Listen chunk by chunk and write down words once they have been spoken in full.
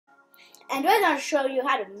And we're going to show you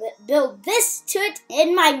how to build this turret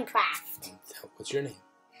in Minecraft. What's your name?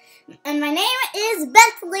 And my name is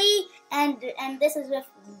Bentley, and this is with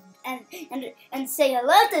and say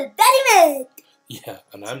hello to Daddy Matt. Yeah,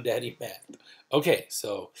 and I'm Daddy Matt. Okay,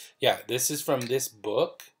 so yeah, this is from this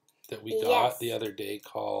book that we got the other day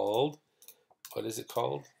called, what is it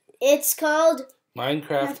called? It's called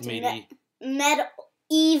Minecraft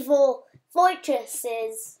Medieval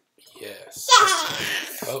Fortresses. Yes.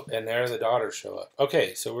 Oh, and there the daughters show up.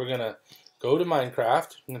 Okay, so we're gonna go to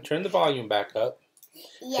Minecraft. I'm gonna turn the volume back up.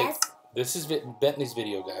 Yes. Hey, this is Bentley's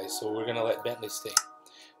video, guys, so we're gonna let Bentley stay.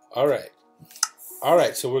 All right. All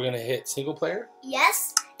right, so we're gonna hit single player.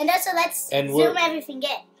 Yes, and also let's zoom everything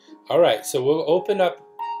in. All right, so we'll open up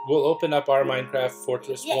our Minecraft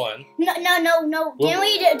Fortress 1. No.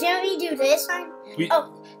 Didn't we do this one?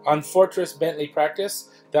 On Fortress Bentley Practice,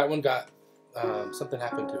 that one got something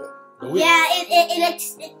happened to it.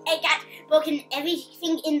 It got broken.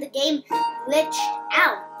 Everything in the game glitched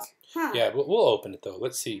out. Huh. Yeah, we'll open it though.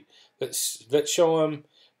 Let's see. Let's show them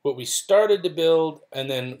what we started to build, and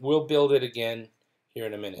then we'll build it again here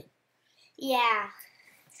in a minute. Yeah.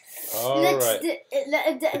 All right.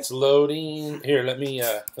 It's loading. Here, let me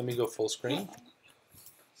go full screen.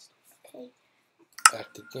 Okay.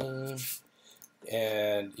 Back to game.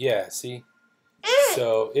 And yeah, see.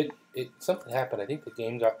 So it something happened. I think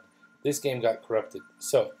this game got corrupted.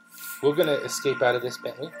 So we're gonna escape out of this,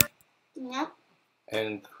 Bentley. Yep.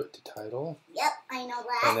 And quit the title. Yep, I know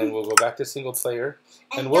that. And then we'll go back to single player.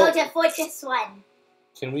 And go to Fortress 1.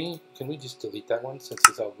 Can we just delete that one since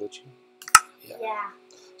it's all glitchy? Yeah.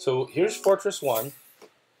 So here's Fortress 1.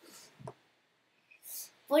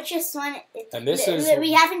 Fortress 1. And this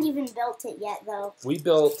we haven't even built it yet, though.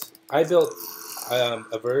 I built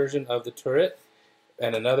a version of the turret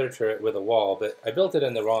and another turret with a wall, but I built it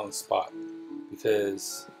in the wrong spot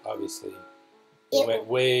because obviously it went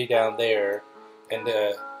way down there. And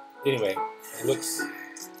anyway, it looks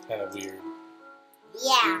kind of weird.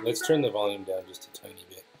 Yeah. Let's turn the volume down just a tiny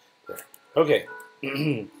bit. There. Okay.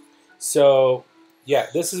 So, yeah,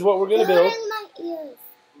 this is what we're going to build. My ears.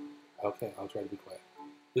 Okay, I'll try to be quiet.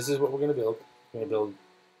 This is what we're going to build. We're going to build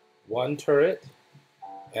one turret,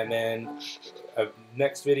 and then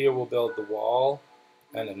next video we'll build the wall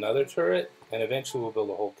and another turret, and eventually we'll build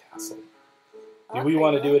a whole castle. Do we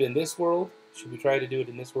want to do it in this world? Should we try to do it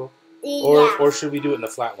in this world? Or should we do it in a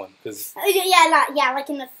flat one? Yeah, like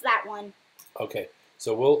in the flat one. Okay,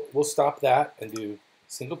 so we'll stop that and do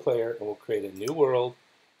single player, and we'll create a new world,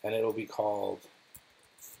 and it'll be called.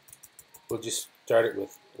 We'll just start it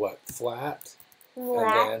with what? Flat. And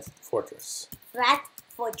then Fortress. Flat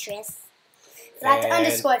Fortress. Flat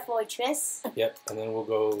underscore Fortress. Yep, and then we'll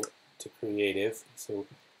go to creative. So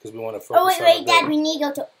because we want to focus. Oh wait, Dad, we need to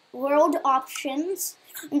go to world options,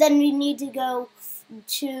 and then we need to go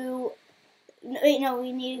to. Wait, no,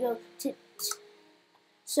 we need to go to.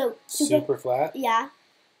 So super flat. Yeah.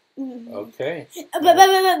 Okay.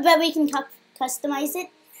 But we can customize it.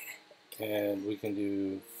 And we can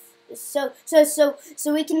do. So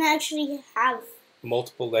we can actually have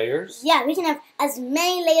multiple layers. Yeah, we can have as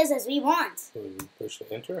many layers as we want. So we push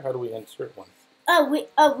enter. How do we insert one?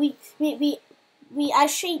 We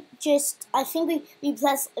actually just I think we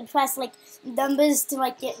press like numbers to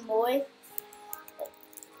like get more.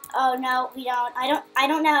 Oh no, we don't. I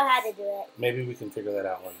don't know how to do it. Maybe we can figure that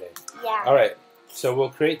out one day. Yeah. All right. So we'll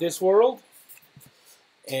create this world,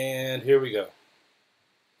 and here we go.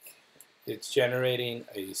 It's generating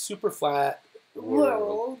a super flat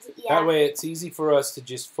world. Yeah. That way, it's easy for us to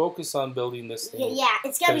just focus on building this thing. Yeah,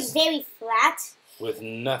 it's gonna be very flat with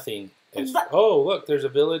nothing. Oh, look, there's a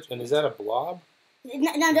village, and is that a blob?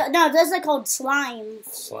 No, those are called slime.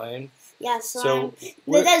 Slime. Yeah, slime. So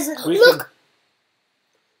look.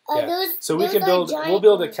 So we can build. We'll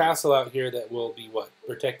build a castle out here that will be what?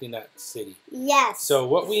 Protecting that city. Yes. So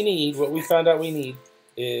what we found out we need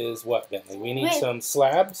is what, Bentley? We need some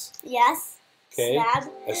slabs. Yes. Okay.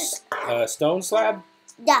 Slab. A stone slab.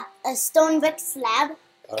 Yeah, a stone brick slab.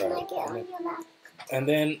 All right. Can I get on your lap? And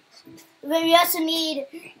then. We also need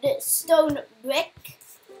the stone brick.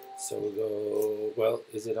 So we'll go. Well,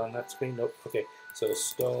 is it on that screen? Nope. Okay. So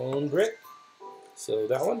stone brick. So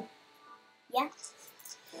that one. Yeah.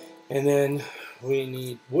 And then we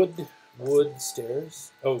need wood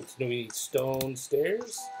stairs. Oh, we need stone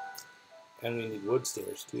stairs, and we need wood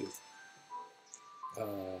stairs too.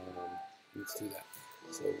 Let's do that.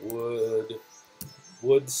 So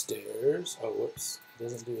wood stairs. Oh, whoops, it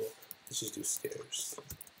doesn't do it. Let's just do stairs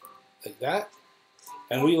like that.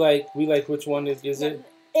 And we like which one is it?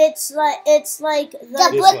 It's like the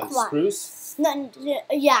brick one. Spruce. No,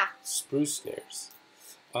 yeah. Spruce stairs.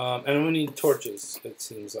 And we need torches. It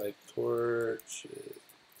seems like torches.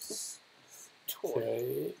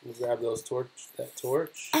 Okay, we'll grab those that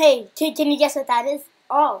torch. Hey, can you guess what that is?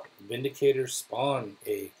 Oh. Vindicator spawn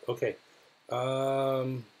egg. Okay. I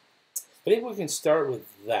think we can start with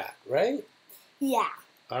that, right? Yeah.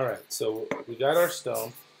 All right. So we got our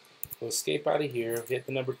stone. We'll escape out of here. Hit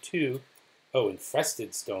the number 2. Oh,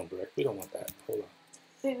 infested stone brick. We don't want that. Hold on.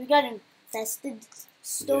 Wait, we got infested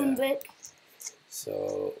stone brick.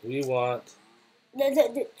 So we want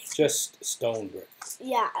just stone brick.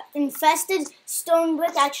 Yeah, infested stone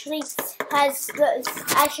brick actually has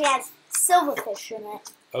silverfish in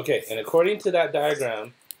it. Okay, and according to that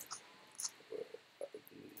diagram,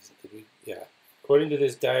 according to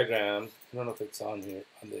this diagram, I don't know if it's on here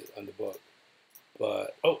on the book,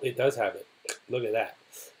 but oh, it does have it. Look at that.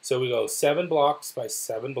 So we go 7 blocks by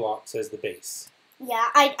 7 blocks as the base. Yeah,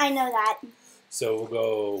 I know that. So we'll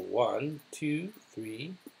go 1, 2,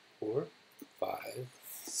 3, 4, 5,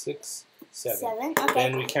 6, 7. Okay.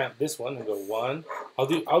 Then we count this one and go 1.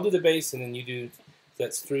 I'll do the base and then you do.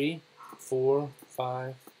 That's 3, 4,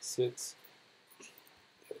 5, 6.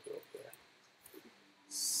 Gotta go up there.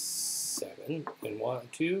 7 and 1,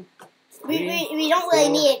 2. 3, we don't really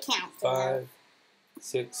need a count. 5,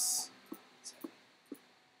 6.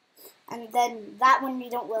 And then that one we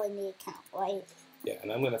don't really need a count, right? Yeah,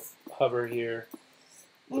 and I'm gonna hover here.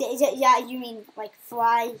 Yeah, you mean like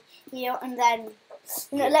fly here, and then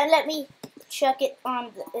let me check it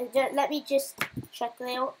on. Let me just check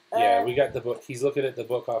there. Yeah, we got the book. He's looking at the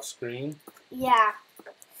book off screen. Yeah.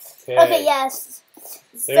 Okay. Okay. Yes.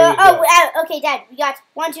 There we go. Okay, Dad. We got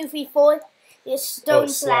 1, 2, 3, 4. There's stone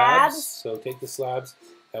slabs. So take the slabs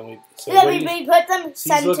and we. So we put them.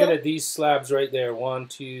 He's looking at these slabs right there. 1,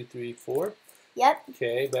 2, 3, 4. Yep.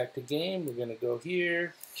 Okay, back to game. We're gonna go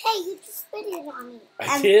here. Hey, you just spit it on me.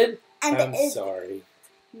 I did. I'm sorry.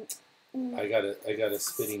 I got a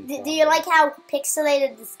spitting. Do you like how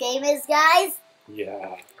pixelated this game is, guys?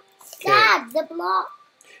 Yeah. Okay. Dad, the block.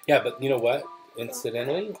 Yeah, but you know what?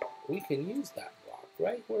 Incidentally, we can use that block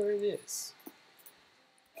right where it is.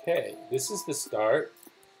 Okay, this is the start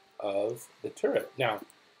of the turret. Now,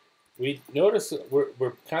 we notice that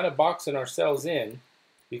we're kind of boxing ourselves in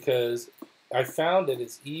because I found that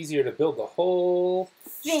it's easier to build the whole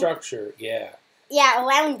structure. Yeah. Yeah,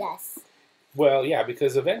 around us. Well, yeah,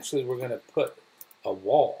 because eventually we're going to put a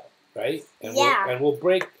wall, right? And we'll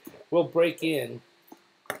break in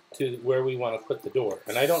to where we want to put the door.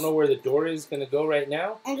 And I don't know where the door is going to go right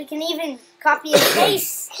now. And we can even copy and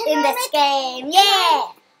paste in this game.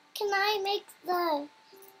 Yeah. Can I make the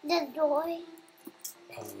door?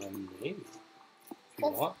 Maybe. If you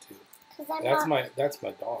want to. That's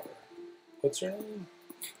my daughter. What's her name?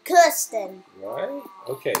 Kirsten. Right?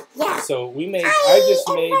 Okay. Yeah. So I just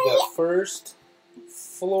made the first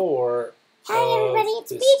floor Hi, everybody.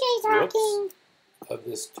 It's BJ talking. Of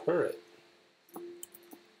this turret.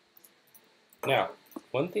 Now,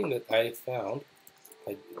 one thing that I found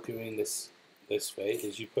by doing this way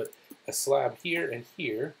is you put a slab here and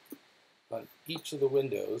here on each of the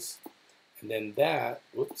windows, and then that,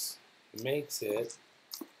 makes it.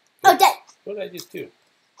 Oh, Dad. What did I just do?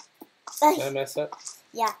 Did I mess up?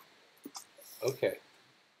 Yeah. Okay.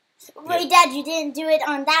 Wait, Dad, you didn't do it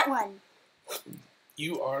on that one.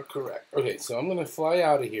 You are correct. Okay, so I'm going to fly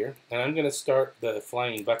out of here, and I'm going to start the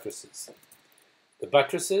flying buttresses. The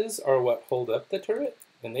buttresses are what hold up the turret,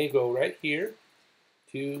 and they go right here.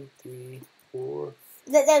 2, 3, 4,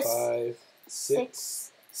 5,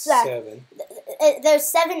 6, 7. There's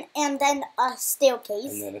 7 and then a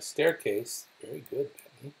staircase. And then a staircase. Very good,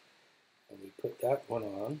 Bentley. And we put that one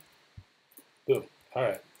on. Boom. All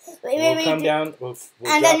right. We'll come down. We'll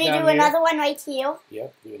and then we do another one right here.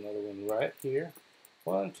 Yep, do another one right here.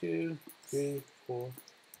 1, 2, 3, 4,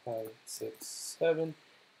 5, 6, 7.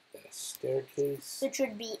 Then a staircase. Which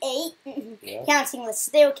would be 8, yeah. Counting the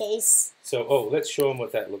staircase. So, let's show them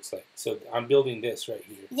what that looks like. So, I'm building this right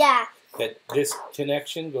here. Yeah. This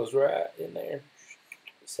connection goes right in there.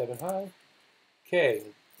 7 high. Okay,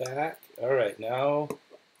 back. All right, now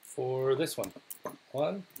for this one.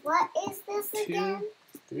 1. What is this 2, again?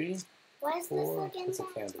 3, What is 4. this again? It's a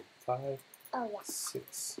candle. 5. Oh, yeah.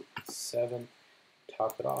 6, 7.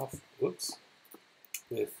 Top it off. Whoops.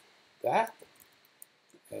 With that.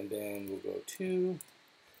 And then we'll go 2.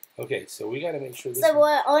 Okay, so we got to make sure this. So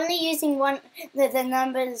we're only using the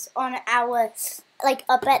numbers on our, like,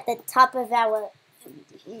 up at the top of our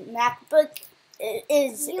MacBook.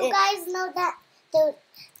 You guys know that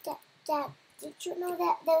did you know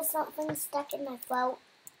that there's something stuck in my throat?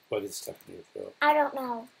 What is stuck in your throat? I don't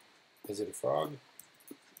know. Is it a frog?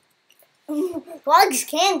 Frogs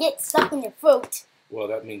can get stuck in your throat. Well,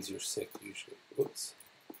 that means you're sick usually. Oops.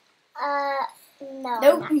 No.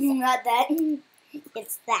 Nope, not that.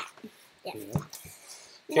 It's that. Yeah.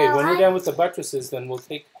 Okay, No, when we're done with the buttresses, then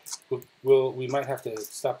we might have to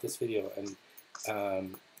stop this video and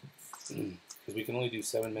because we can only do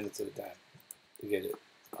 7 minutes at a time to get it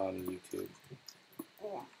on YouTube.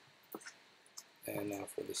 Yeah. And now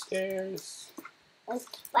for the stairs.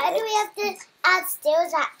 Why do we have to add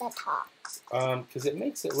stairs at the top? Because it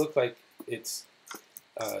makes it look like it's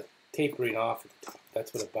tapering off at the top.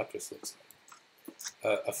 That's what a buttress looks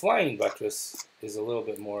like. A flying buttress is a little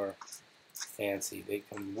bit more fancy. They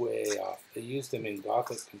come way off. They used them in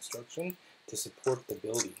Gothic construction to support the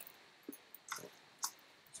building,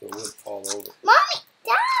 so it wouldn't fall over. Mommy,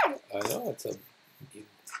 Dad! I know it's a.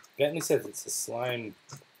 Bentley says it's a slime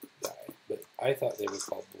guy, but I thought they were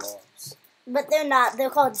called blobs. But they're not. They're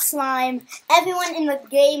called slime. Everyone in the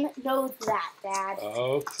game knows that, Dad.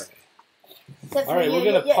 Okay. Except All right, for we're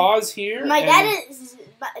you. gonna pause here. My dad is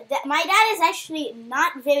actually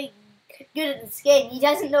not very good at this game. He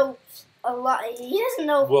doesn't know a lot. He doesn't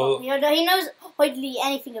know. Well, he knows hardly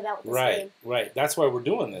anything about this game. Right. That's why we're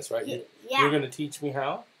doing this, right? Yeah. You're gonna teach me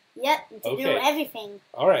how? Yep. To do everything.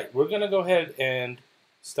 All right, we're gonna go ahead and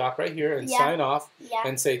stop right here and sign off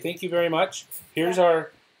and say thank you very much. Here's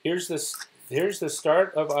here's the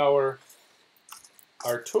start of our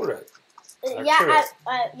turret. Yeah.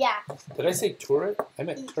 Did I say turret? I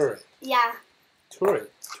meant turret. Yeah.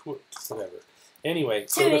 Turret, whatever. Anyway,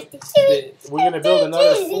 so we're going to build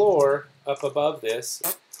another floor up above this.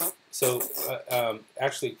 So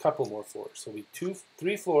actually a couple more floors. So we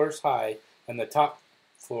 3 floors high, and the top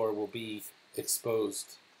floor will be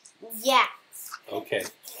exposed. Yeah. Okay.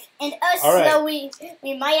 And also we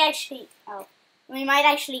might actually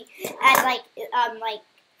add like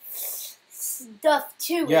stuff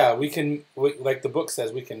to it. Yeah, we can, like the book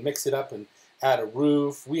says, we can mix it up and add a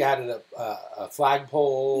roof. We added a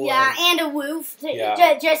flagpole. Yeah, and a roof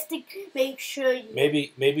just to make sure.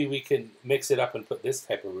 Maybe we can mix it up and put this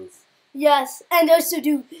type of roof. Yes, and also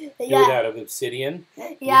do it out of obsidian.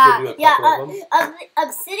 Yeah, we could do a couple of them.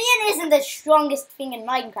 Obsidian isn't the strongest thing in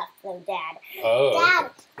Minecraft, though, Dad. Oh.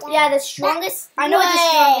 Dad. Yeah, the strongest. I know what the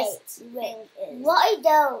strongest thing is. What are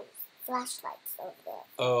those flashlights over there?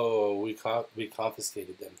 Oh, we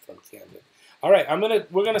confiscated them from Camden. All right,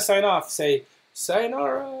 we're gonna sign off. Say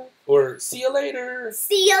sayonara or see you later.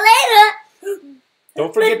 See you later.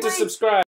 Don't forget to subscribe.